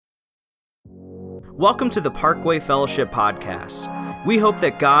Welcome to the Parkway Fellowship Podcast. We hope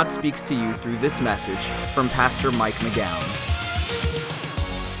that God speaks to you through this message from Pastor Mike McGowan.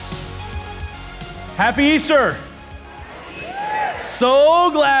 Happy Easter!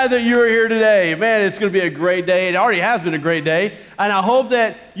 So glad that you're here today. Man, it's going to be a great day. It already has been a great day. And I hope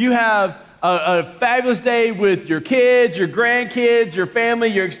that you have a fabulous day with your kids, your grandkids, your family,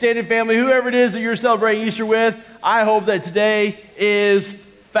 your extended family, whoever it is that you're celebrating Easter with. I hope that today is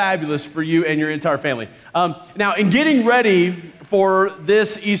fabulous for you and your entire family. Now, in getting ready for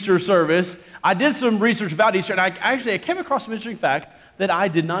this Easter service, I did some research about Easter, and I came across some interesting fact that I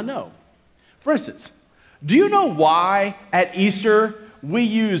did not know. For instance, do you know why at Easter we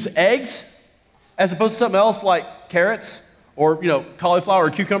use eggs as opposed to something else like carrots or cauliflower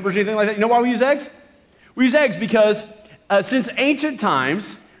or cucumbers or anything like that? You know why we use eggs? We use eggs because since ancient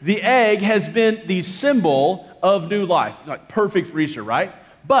times, the egg has been the symbol of new life, like perfect for Easter, right?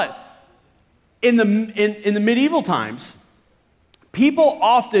 But in the medieval times, people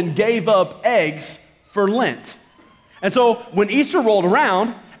often gave up eggs for Lent. And so when Easter rolled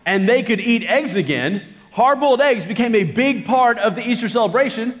around and they could eat eggs again, hard-boiled eggs became a big part of the Easter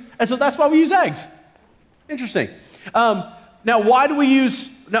celebration, and so that's why we use eggs. Interesting. Now, how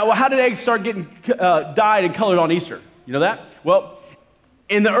did eggs start getting dyed and colored on Easter? You know that? Well,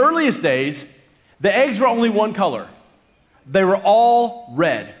 in the earliest days, the eggs were only one color. They were all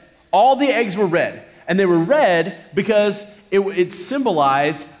red. All the eggs were red. And they were red because it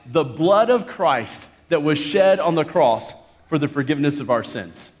symbolized the blood of Christ that was shed on the cross for the forgiveness of our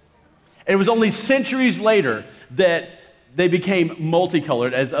sins. And it was only centuries later that they became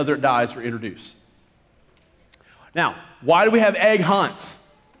multicolored as other dyes were introduced. Now, why do we have egg hunts?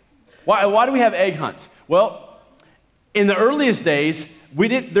 Why do we have egg hunts? Well, in the earliest days,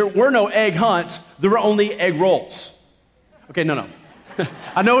 there were no egg hunts, there were only egg rolls. Okay, no.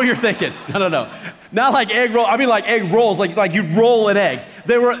 I know what you're thinking. No. Not like egg roll. I mean like egg rolls, like you roll an egg.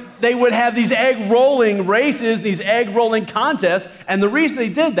 They would have these egg rolling races, these egg rolling contests, and the reason they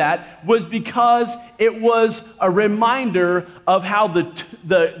did that was because it was a reminder of how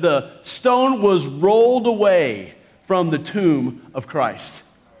the stone was rolled away from the tomb of Christ.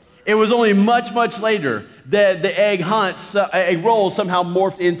 It was only much, much later that the egg rolls somehow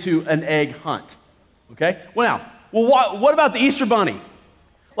morphed into an egg hunt. Okay? Well, what about the Easter bunny?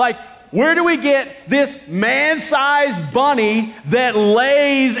 Like, where do we get this man-sized bunny that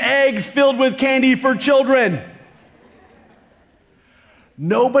lays eggs filled with candy for children?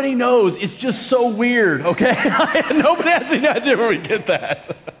 Nobody knows. It's just so weird, okay? Nobody has any idea where we get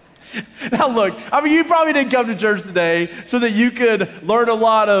that. Now look, you probably didn't come to church today so that you could learn a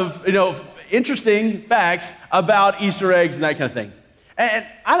lot of, interesting facts about Easter eggs and that kind of thing. And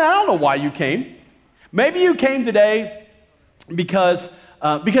I don't know why you came. Maybe you came today because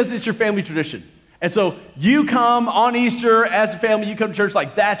it's your family tradition. And so you come on Easter as a family, you come to church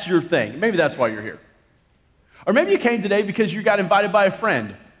like that's your thing. Maybe that's why you're here. Or maybe you came today because you got invited by a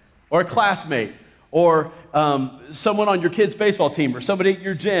friend or a classmate or someone on your kid's baseball team or somebody at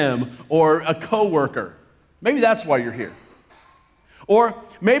your gym or a coworker. Maybe that's why you're here. Or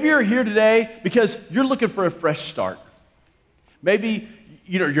maybe you're here today because you're looking for a fresh start. Maybe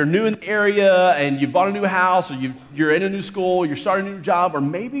you're new in the area and you bought a new house or you're in a new school, you're starting a new job, or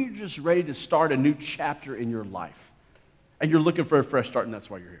maybe you're just ready to start a new chapter in your life and you're looking for a fresh start and that's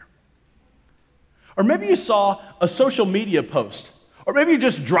why you're here. Or maybe you saw a social media post, or maybe you're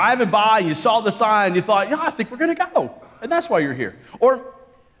just driving by and you saw the sign and you thought, I think we're going to go, and that's why you're here. Or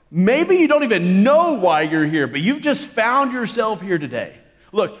maybe you don't even know why you're here, but you've just found yourself here today.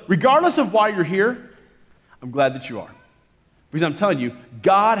 Look, regardless of why you're here, I'm glad that you are. Because I'm telling you,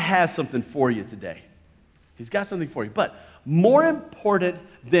 God has something for you today. He's got something for you. But more important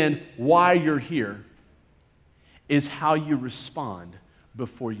than why you're here is how you respond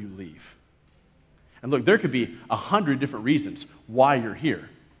before you leave. And look, there could be 100 different reasons why you're here.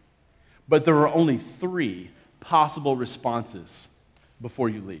 But there are only 3 possible responses before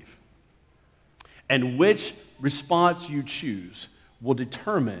you leave. And which response you choose will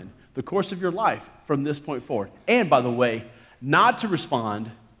determine the course of your life from this point forward. And by the way, not to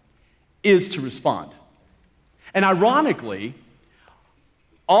respond is to respond. And ironically,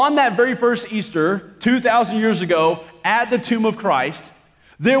 on that very first Easter, 2,000 years ago, at the tomb of Christ,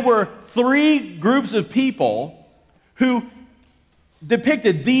 there were 3 groups of people who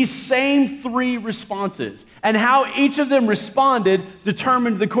depicted these same 3 responses. And how each of them responded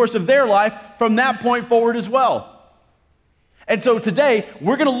determined the course of their life from that point forward as well. And so today,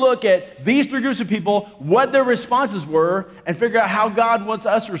 we're going to look at these 3 groups of people, what their responses were, and figure out how God wants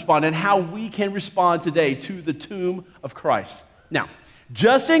us to respond and how we can respond today to the tomb of Christ. Now,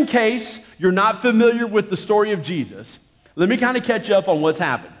 Just in case you're not familiar with the story of Jesus, let me kind of catch you up on what's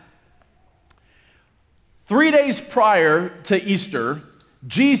happened. 3 days prior to Easter,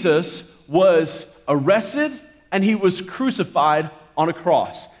 Jesus was arrested and he was crucified on a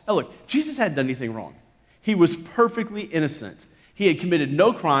cross. Now look, Jesus hadn't done anything wrong. He was perfectly innocent. He had committed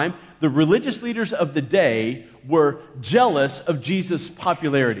no crime. The religious leaders of the day were jealous of Jesus'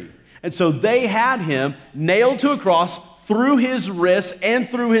 popularity. And so they had him nailed to a cross through his wrists and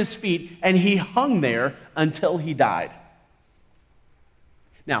through his feet, and he hung there until he died.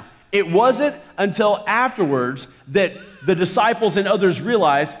 Now, it wasn't until afterwards that the disciples and others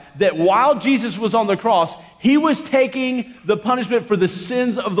realized that while Jesus was on the cross, he was taking the punishment for the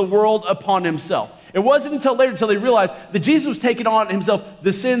sins of the world upon himself. It wasn't until later until they realized that Jesus was taking on himself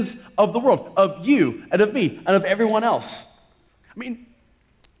the sins of the world, of you and of me and of everyone else. I mean,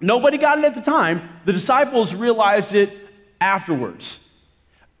 nobody got it at the time. The disciples realized it afterwards.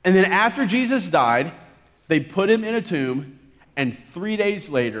 And then after Jesus died, they put him in a tomb, and 3 days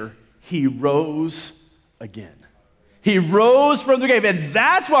later, he rose again. He rose from the grave, and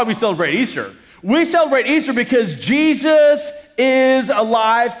that's why we celebrate Easter. We celebrate Easter because Jesus is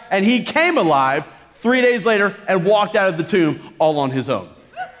alive, and he came alive 3 days later and walked out of the tomb all on his own.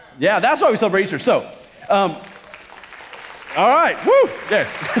 Yeah, that's why we celebrate Easter. So, all right, woo, there.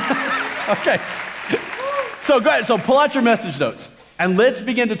 Okay. So go ahead, so pull out your message notes, and let's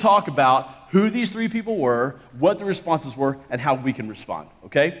begin to talk about who these three people were, what the responses were, and how we can respond,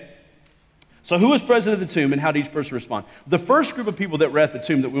 okay? So who was present at the tomb, and how did each person respond? The first group of people that were at the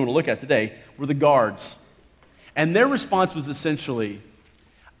tomb that we want to look at today were the guards. And their response was essentially,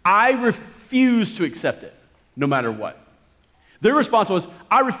 I refuse to accept it, no matter what. Their response was,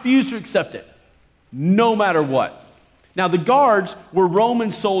 I refuse to accept it, no matter what. Now, the guards were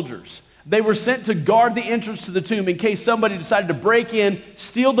Roman soldiers. They were sent to guard the entrance to the tomb in case somebody decided to break in,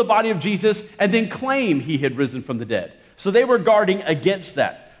 steal the body of Jesus, and then claim he had risen from the dead. So they were guarding against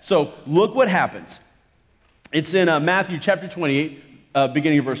that. So look what happens. It's in Matthew chapter 28,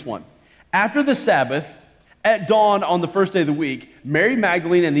 beginning of verse 1. After the Sabbath, at dawn on the first day of the week, Mary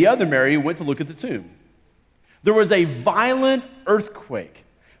Magdalene and the other Mary went to look at the tomb. There was a violent earthquake,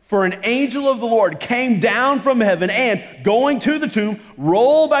 for an angel of the Lord came down from heaven and, going to the tomb,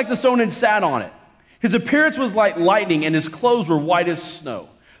 rolled back the stone and sat on it. His appearance was like lightning, and his clothes were white as snow.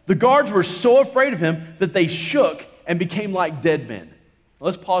 The guards were so afraid of him that they shook and became like dead men.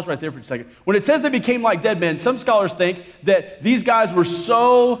 Let's pause right there for a second. When it says they became like dead men, some scholars think that these guys were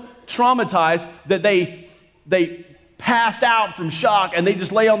so traumatized that they passed out from shock and they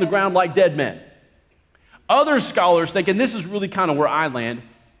just lay on the ground like dead men. Other scholars think, and this is really kind of where I land,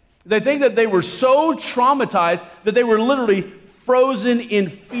 they think that they were so traumatized that they were literally frozen in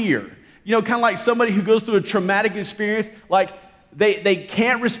fear. You know, kind of like somebody who goes through a traumatic experience, like they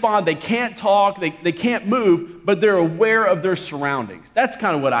can't respond, they can't talk, they can't move, but they're aware of their surroundings. That's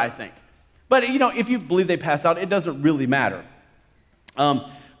kind of what I think. But, you know, if you believe they passed out, it doesn't really matter.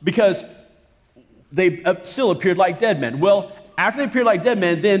 Because they still appeared like dead men. Well, after they appeared like dead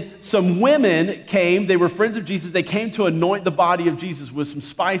men, then some women came. They were friends of Jesus. They came to anoint the body of Jesus with some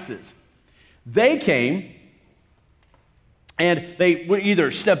spices. They came, and they either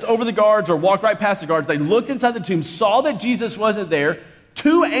stepped over the guards or walked right past the guards. They looked inside the tomb, saw that Jesus wasn't there.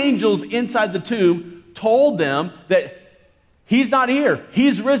 Two angels inside the tomb told them that he's not here.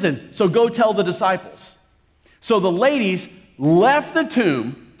 He's risen. So go tell the disciples. So the ladies left the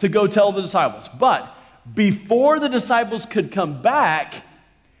tomb to go tell the disciples. But before the disciples could come back,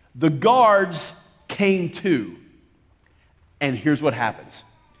 the guards came too. And here's what happens.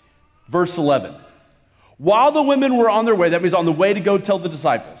 Verse 11. While the women were on their way, that means on the way to go tell the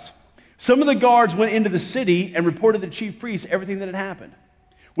disciples, some of the guards went into the city and reported to the chief priests everything that had happened.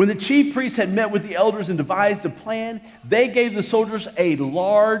 When the chief priests had met with the elders and devised a plan, they gave the soldiers a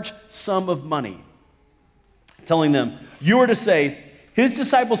large sum of money, telling them, you are to say, his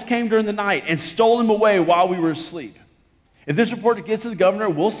disciples came during the night and stole him away while we were asleep. If this report gets to the governor,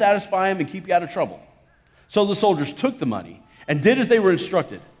 we'll satisfy him and keep you out of trouble. So the soldiers took the money and did as they were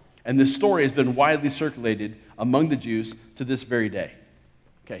instructed. And this story has been widely circulated among the Jews to this very day.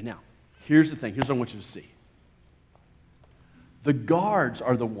 Okay, now, here's the thing. Here's what I want you to see. The guards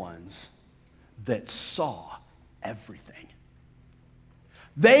are the ones that saw everything.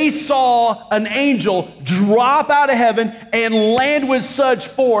 They saw an angel drop out of heaven and land with such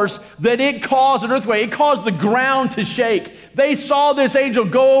force that it caused an earthquake. It caused the ground to shake. They saw this angel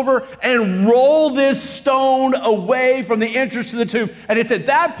go over and roll this stone away from the entrance to the tomb. And it's at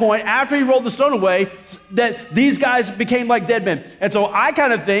that point, after he rolled the stone away, that these guys became like dead men. And so I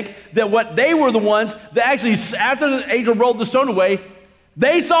kind of think that what they were the ones that actually, after the angel rolled the stone away,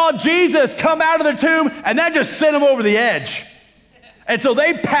 They saw Jesus come out of the tomb, and that just sent them over the edge. And so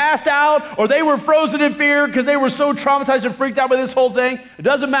they passed out, or they were frozen in fear because they were so traumatized and freaked out by this whole thing. It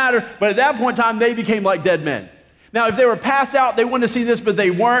doesn't matter, but at that point in time, they became like dead men. Now, if they were passed out, they wouldn't have seen this, but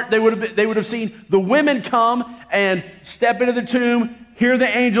they weren't. They would have seen the women come and step into the tomb, hear the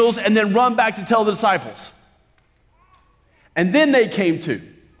angels, and then run back to tell the disciples. And then they came to.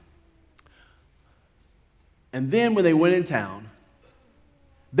 And then when they went in town,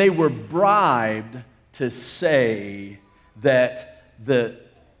 they were bribed to say that the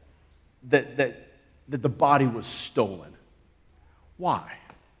body was stolen. Why?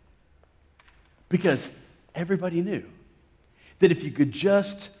 Because everybody knew that if you could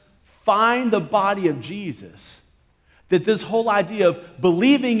just find the body of Jesus, that this whole idea of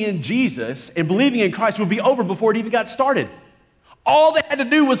believing in Jesus and believing in Christ would be over before it even got started. All they had to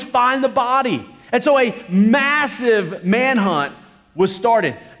do was find the body. And so a massive manhunt was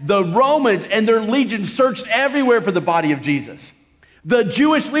started. The Romans and their legions searched everywhere for the body of Jesus. The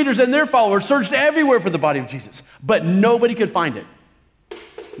Jewish leaders and their followers searched everywhere for the body of Jesus, but nobody could find it.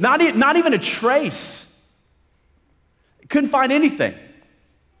 Not even a trace. Couldn't find anything.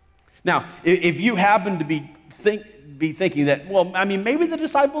 Now, if you happen to be thinking that, well, I mean, maybe the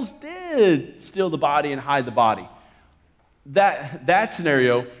disciples did steal the body and hide the body. That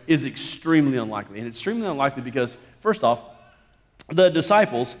scenario is extremely unlikely. And it's extremely unlikely because, first off, the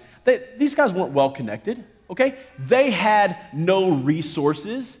disciples, these guys weren't well connected, okay? They had no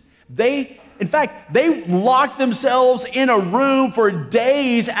resources. In fact, they locked themselves in a room for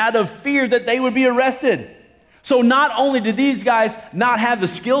days out of fear that they would be arrested. So not only did these guys not have the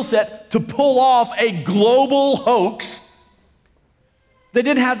skill set to pull off a global hoax, they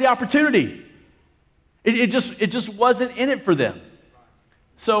didn't have the opportunity. It just wasn't in it for them.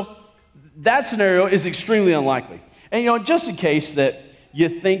 So that scenario is extremely unlikely. And just in case that you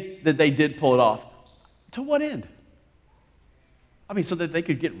think that they did pull it off, to what end? I mean, so that they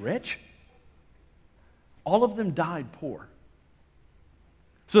could get rich? All of them died poor.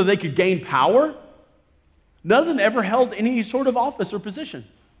 So they could gain power? None of them ever held any sort of office or position.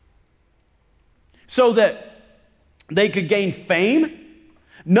 So that they could gain fame?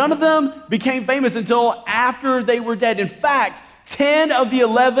 None of them became famous until after they were dead. In fact, 10 of the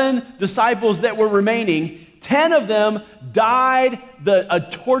 11 disciples that were remaining, 10 of them died a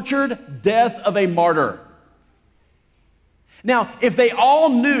tortured death of a martyr. Now, if they all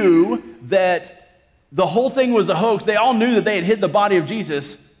knew that the whole thing was a hoax, they all knew that they had hid the body of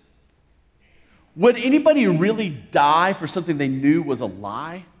Jesus, would anybody really die for something they knew was a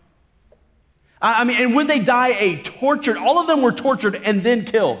lie? I mean, and would they die all of them were tortured and then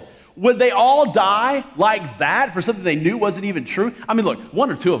killed. Would they all die like that for something they knew wasn't even true? I mean, look,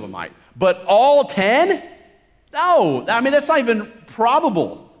 one or two of them might, but all 10? No, I mean, that's not even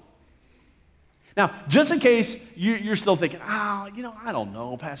probable. Now, just in case you're still thinking, I don't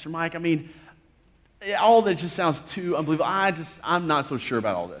know, Pastor Mike. I mean, all that just sounds too unbelievable. I'm not so sure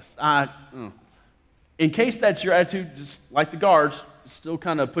about all this. In case that's your attitude, just like the guards, still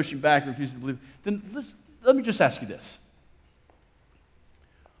kind of pushing back, refusing to believe, then let me just ask you this.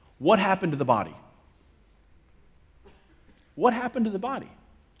 What happened to the body? What happened to the body?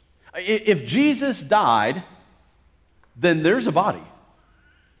 If Jesus died, then there's a body.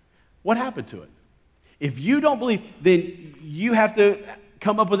 What happened to it? If you don't believe, then you have to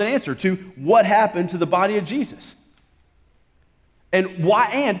come up with an answer to what happened to the body of Jesus. And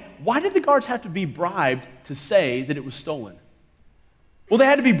why did the guards have to be bribed to say that it was stolen? Well, they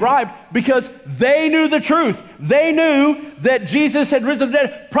had to be bribed because they knew the truth. They knew that Jesus had risen from the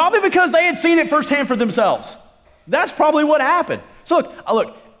dead, probably because they had seen it firsthand for themselves. That's probably what happened. So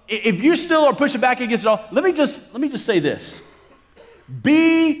look, if you still are pushing back against it all, let me just say this.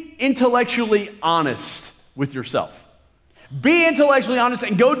 Be intellectually honest with yourself. Be intellectually honest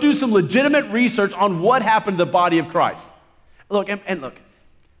and go do some legitimate research on what happened to the body of Christ. Look, look,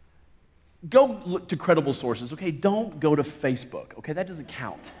 go look to credible sources, okay? Don't go to Facebook, okay? That doesn't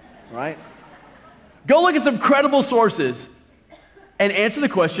count, right? Go look at some credible sources and answer the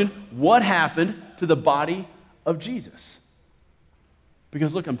question, what happened to the body of Jesus?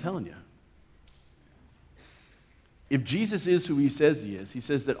 Because look, I'm telling you, if Jesus is who he says he is, he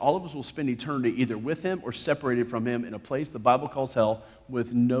says that all of us will spend eternity either with him or separated from him in a place the Bible calls hell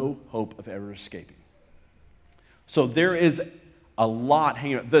with no hope of ever escaping. So there is a lot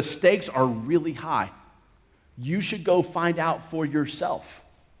hanging out. The stakes are really high. You should go find out for yourself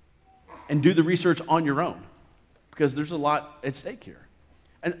and do the research on your own because there's a lot at stake here.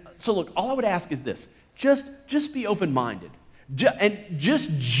 And so look, all I would ask is this. Just be open-minded. And just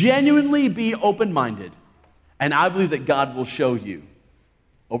genuinely be open-minded. And I believe that God will show you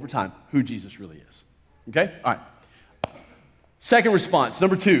over time who Jesus really is. Okay? All right. Second response,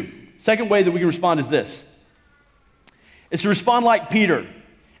 number 2. Second way that we can respond is this. It's to respond like Peter.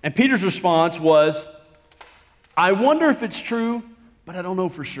 And Peter's response was, I wonder if it's true, but I don't know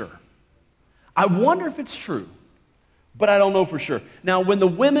for sure. I wonder if it's true, but I don't know for sure. Now, when the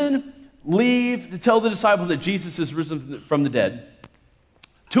women leave to tell the disciples that Jesus is risen from the dead,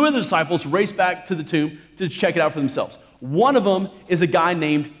 2 of the disciples race back to the tomb to check it out for themselves. One of them is a guy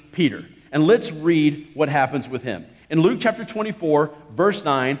named Peter. And let's read what happens with him. In Luke chapter 24, verse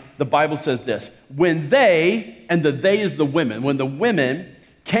 9, the Bible says this. When they, and the they is the women, when the women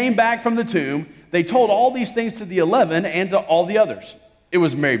came back from the tomb, they told all these things to the 11 and to all the others. It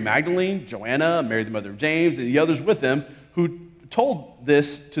was Mary Magdalene, Joanna, Mary the mother of James, and the others with them who told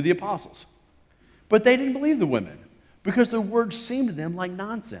this to the apostles. But they didn't believe the women because their words seemed to them like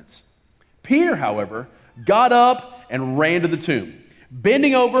nonsense. Peter, however, got up and ran to the tomb.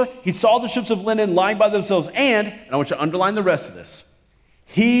 Bending over, he saw the strips of linen lying by themselves, and I want you to underline the rest of this,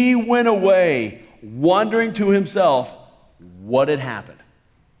 he went away wondering to himself what had happened.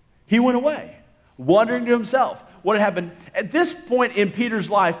 He went away wondering to himself what had happened. At this point in Peter's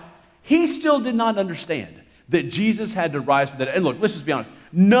life, he still did not understand that Jesus had to rise from the dead. And look, let's just be honest.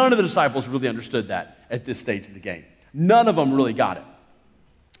 None of the disciples really understood that at this stage of the game. None of them really got it.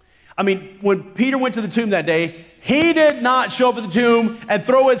 I mean, when Peter went to the tomb that day, he did not show up at the tomb and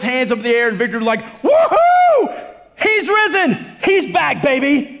throw his hands up in the air in victory like, woohoo! He's risen! He's back,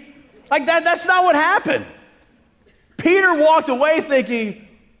 baby! Like that's not what happened. Peter walked away thinking,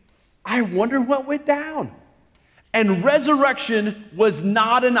 I wonder what went down. And resurrection was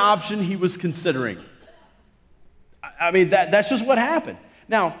not an option he was considering. I mean, that's just what happened.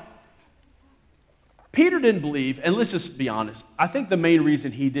 Now, Peter didn't believe, and let's just be honest, I think the main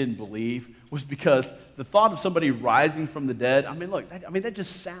reason he didn't believe was because the thought of somebody rising from the dead, that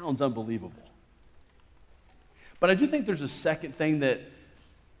just sounds unbelievable. But I do think there's a second thing that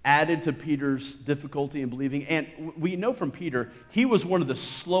added to Peter's difficulty in believing, and we know from Peter, he was one of the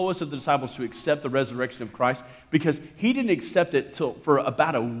slowest of the disciples to accept the resurrection of Christ because he didn't accept it for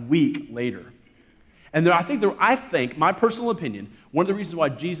about a week later. And I think, my personal opinion, one of the reasons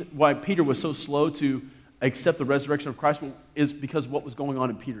why Peter was so slow to accept the resurrection of Christ is because of what was going on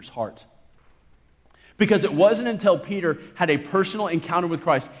in Peter's heart. Because it wasn't until Peter had a personal encounter with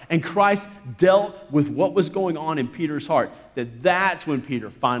Christ and Christ dealt with what was going on in Peter's heart that's when Peter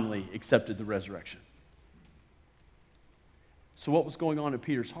finally accepted the resurrection. So what was going on in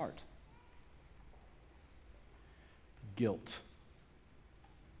Peter's heart? Guilt.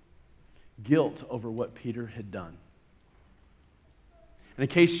 Guilt over what Peter had done. And in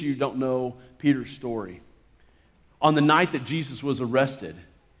case you don't know Peter's story, on the night that Jesus was arrested,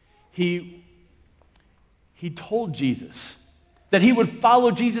 he told Jesus that he would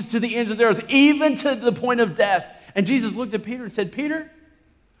follow Jesus to the ends of the earth, even to the point of death. And Jesus looked at Peter and said, Peter,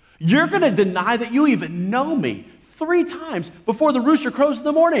 you're going to deny that you even know me 3 times before the rooster crows in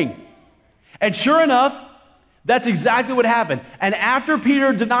the morning. And sure enough, that's exactly what happened. And after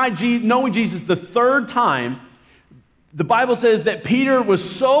Peter denied knowing Jesus the 3rd time, the Bible says that Peter was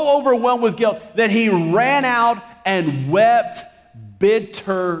so overwhelmed with guilt that he ran out and wept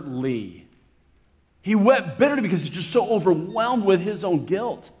bitterly. He wept bitterly because he's just so overwhelmed with his own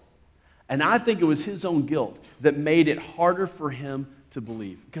guilt. And I think it was his own guilt that made it harder for him to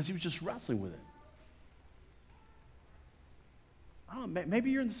believe because he was just wrestling with it. I don't know,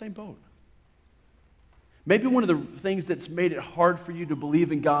 maybe you're in the same boat. Maybe one of the things that's made it hard for you to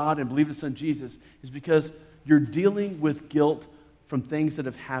believe in God and believe in His Son Jesus is because you're dealing with guilt from things that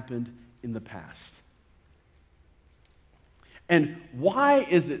have happened in the past. And why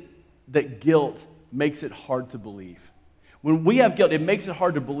is it that guilt makes it hard to believe? When we have guilt, it makes it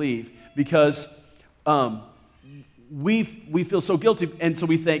hard to believe because we feel so guilty, and so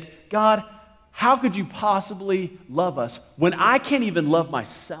we think, God, how could you possibly love us when I can't even love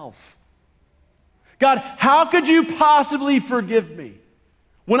myself? God, how could you possibly forgive me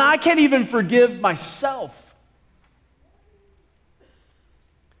when I can't even forgive myself?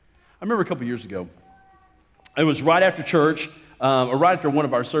 I remember a couple years ago, it was right after church, or right after one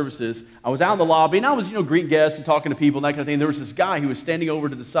of our services. I was out in the lobby, and I was, greeting guests and talking to people and that kind of thing. There was this guy who was standing over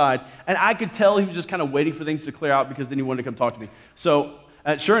to the side, and I could tell he was just kind of waiting for things to clear out because then he wanted to come talk to me. So,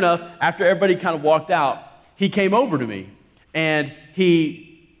 sure enough, after everybody kind of walked out, he came over to me, and he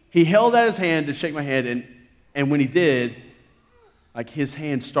held out his hand to shake my hand, and when he did, like his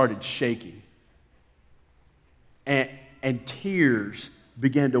hand started shaking. And tears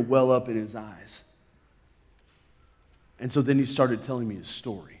began to well up in his eyes. And so then he started telling me his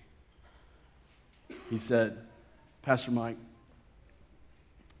story. He said, Pastor Mike,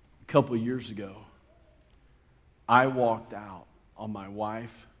 couple of years ago, I walked out on my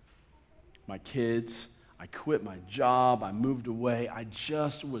wife, my kids. I quit my job. I moved away. I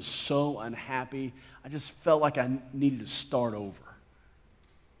just was so unhappy. I just felt like I needed to start over.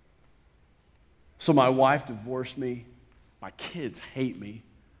 So my wife divorced me. My kids hate me.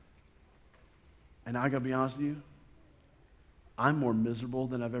 And I got to be honest with you, I'm more miserable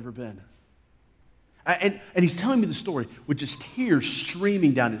than I've ever been. And he's telling me the story with just tears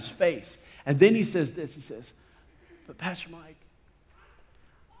streaming down his face. And then he says this, he says, but Pastor Mike,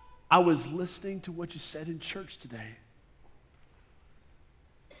 I was listening to what you said in church today.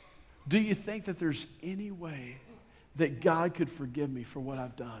 Do you think that there's any way that God could forgive me for what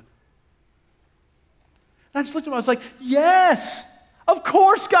I've done? And I just looked at him, I was like, yes, of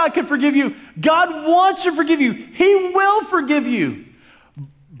course God can forgive you. God wants to forgive you. He will forgive you.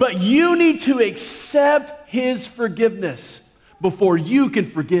 But you need to accept his forgiveness before you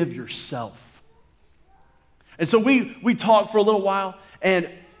can forgive yourself. And so we talked for a little while, and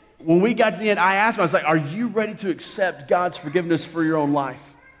when we got to the end, I asked him, I was like, are you ready to accept God's forgiveness for your own life?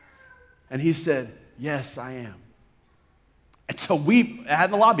 And he said, yes, I am. And so we had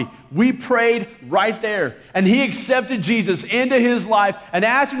in the lobby, we prayed right there. And he accepted Jesus into his life and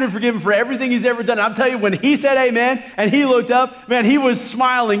asked him to forgive him for everything he's ever done. And I'm telling you, when he said amen and he looked up, man, he was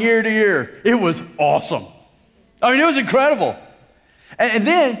smiling ear to ear. It was awesome. I mean, it was incredible. And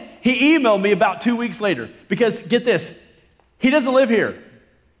then he emailed me about 2 weeks later because, get this, he doesn't live here.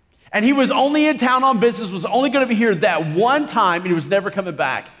 And he was only in town on business, was only going to be here that one time, and he was never coming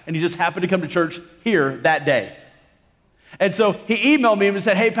back. And he just happened to come to church here that day. And so he emailed me and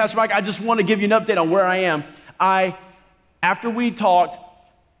said, hey, Pastor Mike, I just want to give you an update on where I am. After we talked,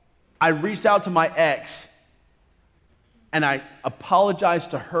 I reached out to my ex, and I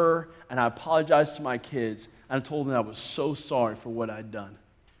apologized to her, and I apologized to my kids, and I told them I was so sorry for what I'd done.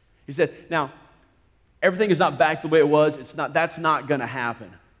 He said, now, everything is not back the way it was. That's not going to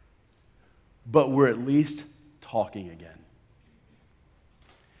happen. But we're at least talking again.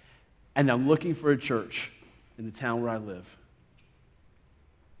 And I'm looking for a church in the town where I live.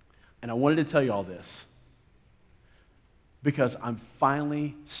 And I wanted to tell you all this because I'm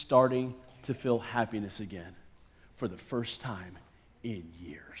finally starting to feel happiness again for the first time in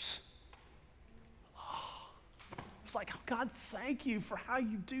years. Oh, it's like, God, thank you for how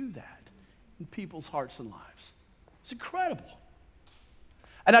you do that in people's hearts and lives. It's incredible.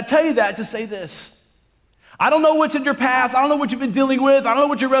 And I tell you that to say this. I don't know what's in your past. I don't know what you've been dealing with. I don't know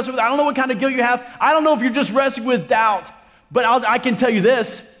what you're wrestling with. I don't know what kind of guilt you have. I don't know if you're just wrestling with doubt. But I can tell you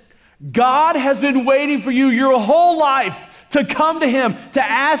this. God has been waiting for you your whole life to come to him, to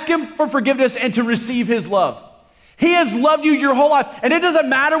ask him for forgiveness and to receive his love. He has loved you your whole life. And it doesn't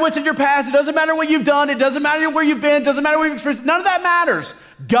matter what's in your past. It doesn't matter what you've done. It doesn't matter where you've been. It doesn't matter what you've experienced. None of that matters.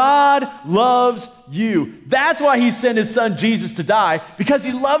 God loves you. That's why he sent his son Jesus to die, because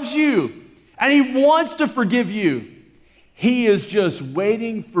he loves you. And he wants to forgive you. He is just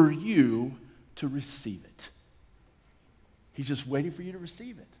waiting for you to receive it. He's just waiting for you to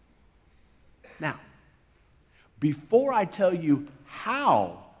receive it. Now, before I tell you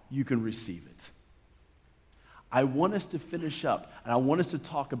how you can receive it, I want us to finish up, and I want us to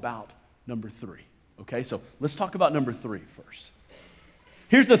talk about number 3. Okay, so let's talk about number 3 first.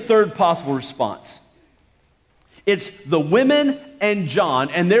 Here's the third possible response. It's the women and John,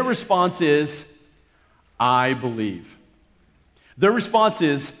 and their response is, I believe. Their response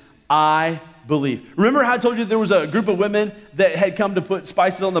is, I believe. Remember how I told you there was a group of women that had come to put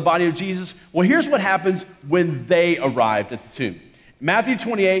spices on the body of Jesus? Well, here's what happens when they arrived at the tomb. Matthew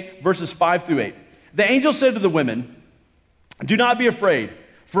 28, verses 5 through 8. The angel said to the women, do not be afraid,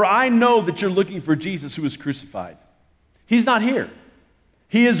 for I know that you're looking for Jesus who was crucified. He's not here.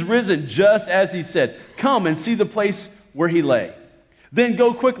 He is risen just as he said. Come and see the place where he lay. Then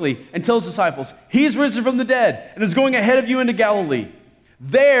go quickly and tell his disciples, he is risen from the dead and is going ahead of you into Galilee.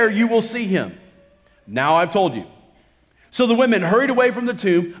 There you will see him. Now I've told you. So the women hurried away from the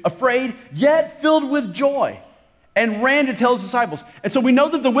tomb, afraid, yet filled with joy, and ran to tell his disciples. And so we know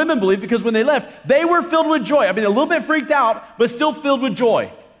that the women believed because when they left, they were filled with joy. I mean, a little bit freaked out, but still filled with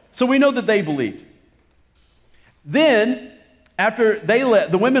joy. So we know that they believed. Then, after they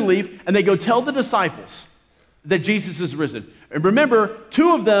the women leave, and they go tell the disciples that Jesus is risen. And remember,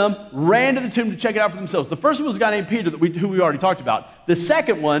 2 of them ran to the tomb to check it out for themselves. The first one was a guy named Peter, who we already talked about. The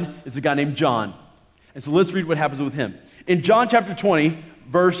second one is a guy named John. And so let's read what happens with him. In John chapter 20,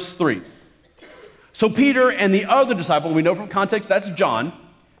 verse 3. So Peter and the other disciple, we know from context that's John,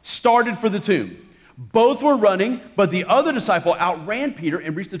 started for the tomb. Both were running, but the other disciple outran Peter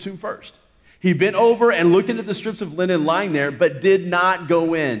and reached the tomb first. He bent over and looked into the strips of linen lying there, but did not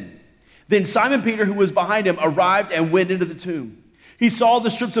go in. Then Simon Peter, who was behind him, arrived and went into the tomb. He saw the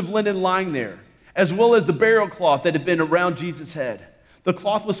strips of linen lying there, as well as the burial cloth that had been around Jesus' head. The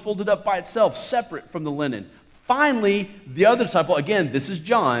cloth was folded up by itself, separate from the linen. Finally, the other disciple, again, this is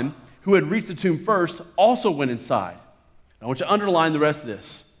John, who had reached the tomb first, also went inside. I want you to underline the rest of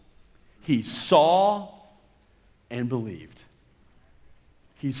this. He saw and believed.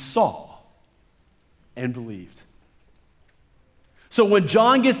 He saw and believed. So when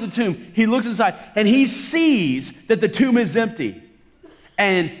John gets to the tomb, he looks inside and he sees that the tomb is empty.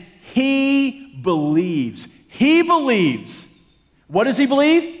 And he believes. He believes. What does he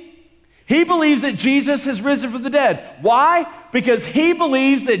believe? He believes that Jesus has risen from the dead. Why? Because he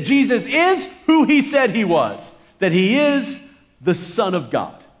believes that Jesus is who he said he was, that he is the Son of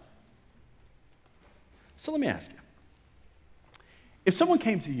God. So let me ask you, if someone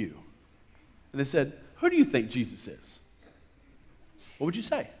came to you and they said, who do you think Jesus is? What would you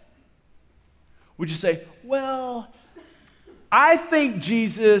say? Would you say, well, I think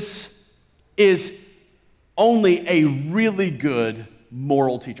Jesus is only a really good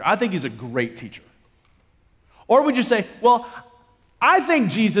moral teacher. I think he's a great teacher. Or would you say, well, I think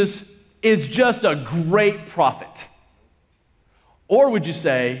Jesus is just a great prophet? Or would you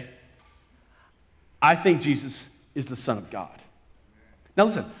say, I think Jesus is the Son of God? Now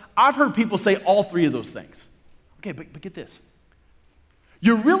listen, I've heard people say all three of those things. Okay, but get this.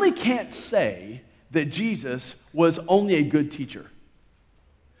 You really can't say that Jesus was only a good teacher,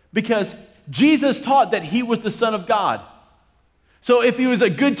 because Jesus taught that he was the Son of God. So if he was a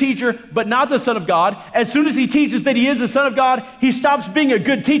good teacher but not the Son of God, as soon as he teaches that he is the Son of God, he stops being a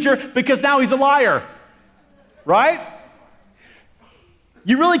good teacher because now he's a liar. Right?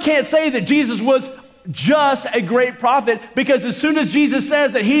 You really can't say that Jesus was just a great prophet, because as soon as Jesus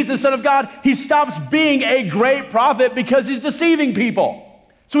says that he's the Son of God, he stops being a great prophet because he's deceiving people.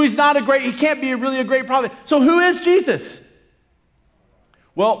 So he can't be really a great prophet. So who is Jesus?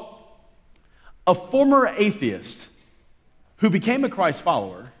 Well, a former atheist who became a Christ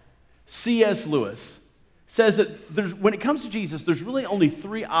follower, C.S. Lewis, says that when it comes to Jesus, there's really only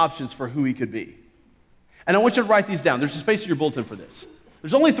three options for who he could be. And I want you to write these down. There's a space in your bulletin for this.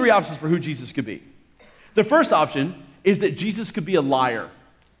 There's only three options for who Jesus could be. The first option is that Jesus could be a liar.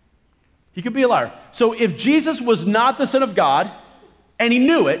 He could be a liar. So if Jesus was not the Son of God, and he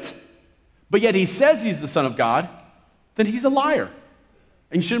knew it, but yet he says he's the Son of God, then he's a liar,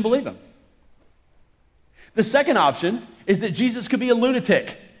 and you shouldn't believe him. The second option is that Jesus could be a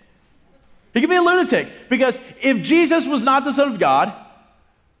lunatic. He could be a lunatic, because if Jesus was not the Son of God,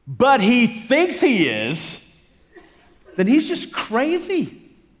 but he thinks he is, then he's just crazy.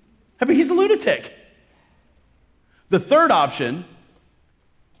 I mean, he's a lunatic. The third option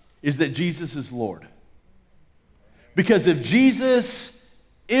is that Jesus is Lord. Because if Jesus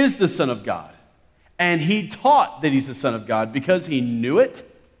is the Son of God, and he taught that he's the Son of God because he knew it,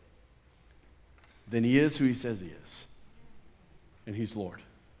 then he is who he says he is. And he's Lord.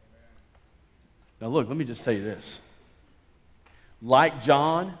 Now look, let me just say this. Like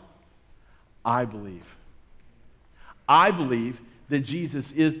John, I believe. I believe that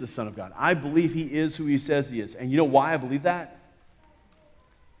Jesus is the Son of God. I believe he is who he says he is. And you know why I believe that?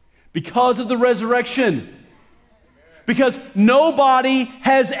 Because of the resurrection. Because nobody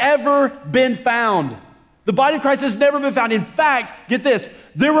has ever been found. The body of Christ has never been found. In fact, get this,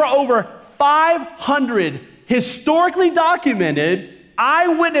 there were over 500 historically documented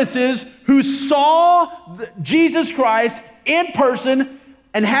eyewitnesses who saw Jesus Christ in person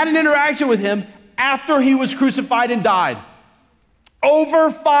and had an interaction with him after he was crucified and died. Over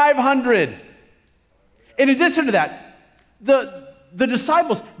 500. In addition to that, the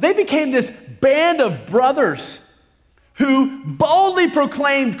disciples, they became this band of brothers who boldly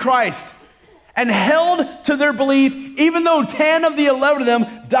proclaimed Christ and held to their belief, even though 10 of the 11 of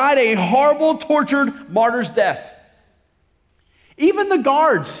them died a horrible, tortured martyr's death. Even the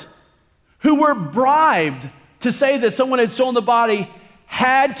guards who were bribed to say that someone had stolen the body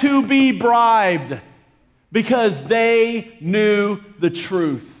had to be bribed because they knew the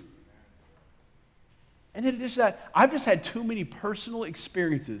truth. And in addition to that, I've just had too many personal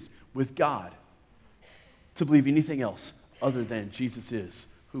experiences with God to believe anything else other than Jesus is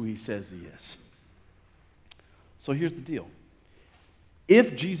who he says he is. So here's the deal.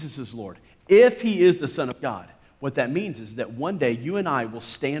 If Jesus is Lord, if he is the Son of God, what that means is that one day you and I will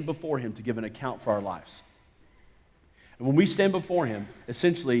stand before him to give an account for our lives. And when we stand before him,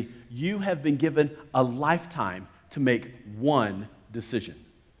 essentially, you have been given a lifetime to make one decision.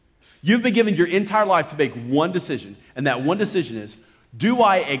 You've been given your entire life to make one decision, and that one decision is, do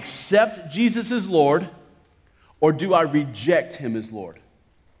I accept Jesus as Lord, or do I reject him as Lord?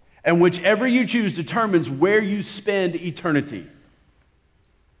 And whichever you choose determines where you spend eternity.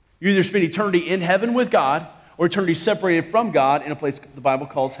 You either spend eternity in heaven with God or eternity separated from God in a place the Bible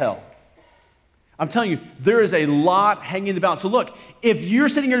calls hell. I'm telling you, there is a lot hanging in the balance. So look, if you're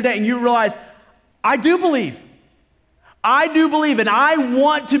sitting here today and you realize, I do believe, and I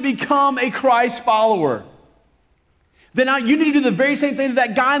want to become a Christ follower, then you need to do the very same thing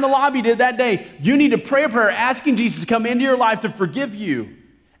that guy in the lobby did that day. You need to pray a prayer asking Jesus to come into your life to forgive you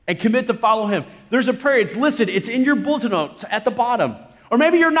and commit to follow him. There's a prayer. It's listed. It's in your bulletin notes at the bottom. Or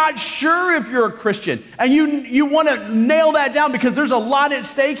maybe you're not sure if you're a Christian and you want to nail that down because there's a lot at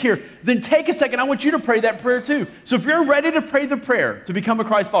stake here. Then take a second. I want you to pray that prayer too. So if you're ready to pray the prayer to become a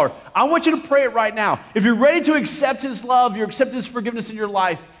Christ follower, I want you to pray it right now. If you're ready to accept his love, you accept his forgiveness in your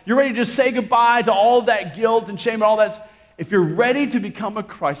life, you're ready to just say goodbye to all that guilt and shame and all that. If you're ready to become a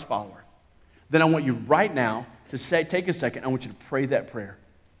Christ follower, then I want you right now to take a second. I want you to pray that prayer.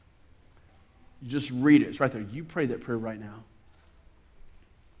 You just read it. It's right there. You pray that prayer right now.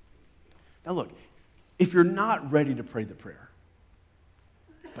 Now look, if you're not ready to pray the prayer,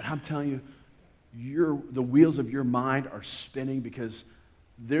 but I'm telling you, the wheels of your mind are spinning because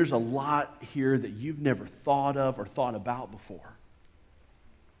there's a lot here that you've never thought of or thought about before,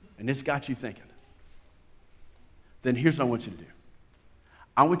 and it's got you thinking, then here's what I want you to do.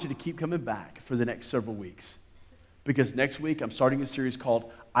 I want you to keep coming back for the next several weeks, because next week I'm starting a series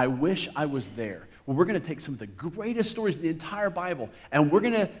called I Wish I Was There. Well, we're going to take some of the greatest stories in the entire Bible, and we're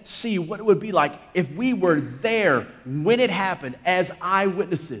going to see what it would be like if we were there when it happened as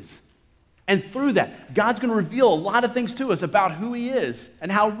eyewitnesses. And through that, God's going to reveal a lot of things to us about who he is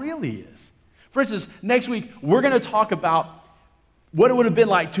and how real he is. For instance, next week, we're going to talk about what it would have been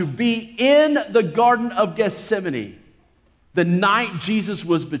like to be in the Garden of Gethsemane the night Jesus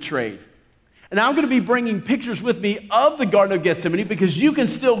was betrayed. And I'm going to be bringing pictures with me of the Garden of Gethsemane because you can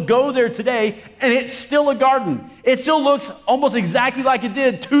still go there today and it's still a garden. It still looks almost exactly like it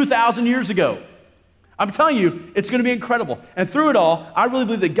did 2,000 years ago. I'm telling you, it's going to be incredible. And through it all, I really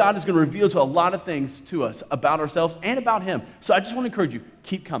believe that God is going to reveal to a lot of things to us about ourselves and about him. So I just want to encourage you,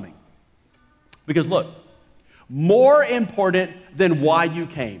 keep coming. Because look, more important than why you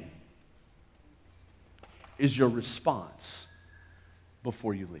came is your response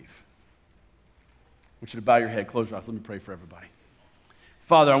before you leave. I want you to bow your head, close your eyes. Let me pray for everybody.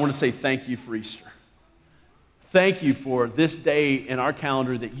 Father, I want to say thank you for Easter. Thank you for this day in our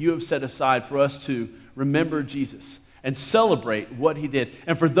calendar that you have set aside for us to remember Jesus and celebrate what he did.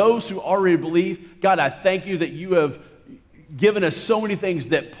 And for those who already believe, God, I thank you that you have given us so many things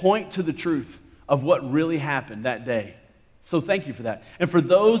that point to the truth of what really happened that day. So thank you for that. And for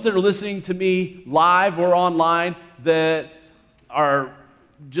those that are listening to me live or online that are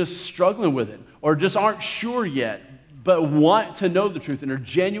just struggling with it or just aren't sure yet, but want to know the truth and are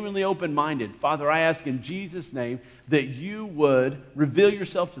genuinely open-minded, Father, I ask in Jesus' name that you would reveal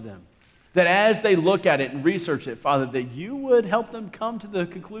yourself to them. That as they look at it and research it, Father, that you would help them come to the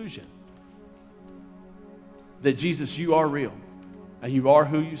conclusion that Jesus, you are real and you are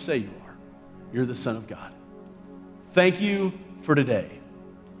who you say you are. You're the Son of God. Thank you for today.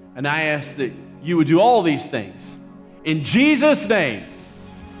 And I ask that you would do all these things. In Jesus' name,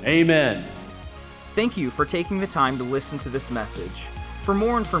 amen. Thank you for taking the time to listen to this message. For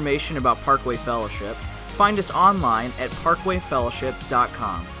more information about Parkway Fellowship, find us online at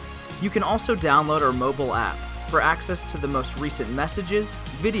parkwayfellowship.com. You can also download our mobile app for access to the most recent messages,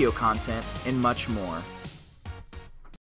 video content, and much more.